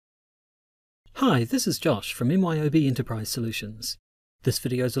Hi, this is Josh from MYOB Enterprise Solutions. This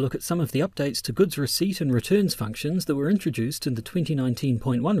video is a look at some of the updates to goods receipt and returns functions that were introduced in the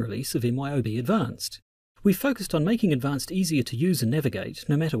 2019.1 release of MYOB Advanced. We've focused on making Advanced easier to use and navigate,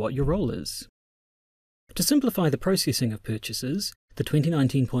 no matter what your role is. To simplify the processing of purchases, the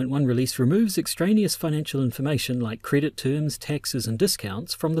 2019.1 release removes extraneous financial information like credit terms, taxes and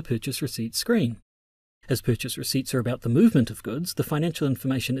discounts from the purchase receipt screen. As purchase receipts are about the movement of goods, the financial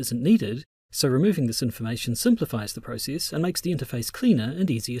information isn't needed, so removing this information simplifies the process and makes the interface cleaner and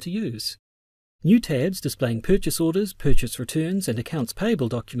easier to use. New tabs displaying purchase orders, purchase returns and accounts payable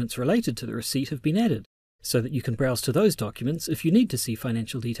documents related to the receipt have been added, so that you can browse to those documents if you need to see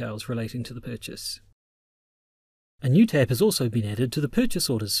financial details relating to the purchase. A new tab has also been added to the purchase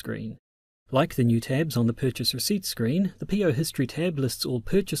orders screen. Like the new tabs on the purchase receipt screen, the PO history tab lists all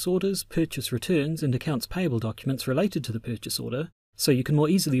purchase orders, purchase returns and accounts payable documents related to the purchase order, so you can more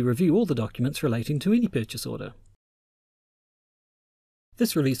easily review all the documents relating to any purchase order.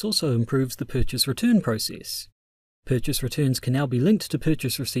 This release also improves the purchase return process. Purchase returns can now be linked to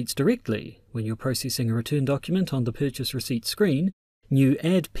purchase receipts directly. When you're processing a return document on the purchase receipt screen, new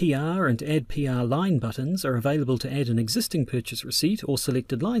Add PR and Add PR line buttons are available to add an existing purchase receipt or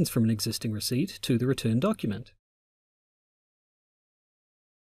selected lines from an existing receipt to the return document.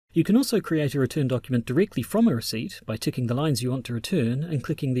 You can also create a return document directly from a receipt by ticking the lines you want to return and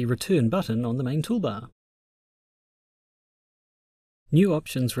clicking the Return button on the main toolbar. New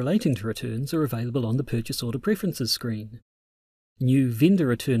options relating to returns are available on the Purchase Order Preferences screen. New vendor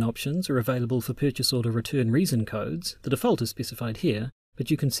return options are available for purchase order return reason codes. The default is specified here,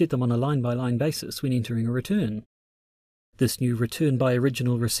 but you can set them on a line-by-line basis when entering a return. This new Return by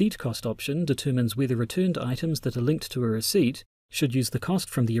Original Receipt Cost option determines whether returned items that are linked to a receipt should use the cost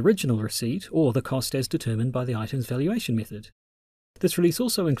from the original receipt or the cost as determined by the item's valuation method. This release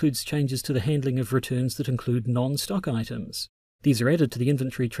also includes changes to the handling of returns that include non-stock items. These are added to the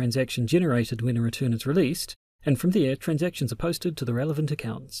inventory transaction generated when a return is released, and from there transactions are posted to the relevant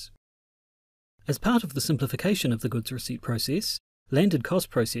accounts. As part of the simplification of the goods receipt process, landed cost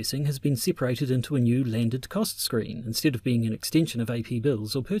processing has been separated into a new landed cost screen instead of being an extension of AP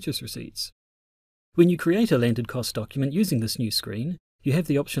bills or purchase receipts. When you create a landed cost document using this new screen, you have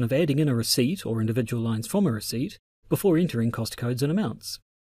the option of adding in a receipt or individual lines from a receipt before entering cost codes and amounts.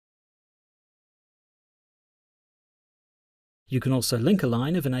 You can also link a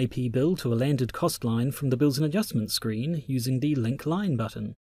line of an AP bill to a landed cost line from the Bills and Adjustments screen using the Link Line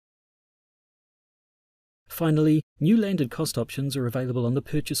button. Finally, new landed cost options are available on the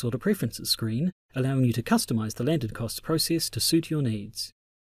Purchase Order Preferences screen, allowing you to customize the landed costs process to suit your needs.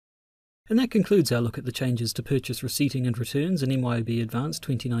 And that concludes our look at the changes to purchase receipting and returns in MYOB Advanced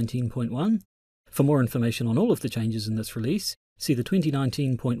 2019.1. For more information on all of the changes in this release, see the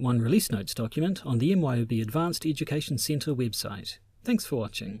 2019.1 Release Notes document on the MYOB Advanced Education Centre website. Thanks for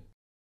watching.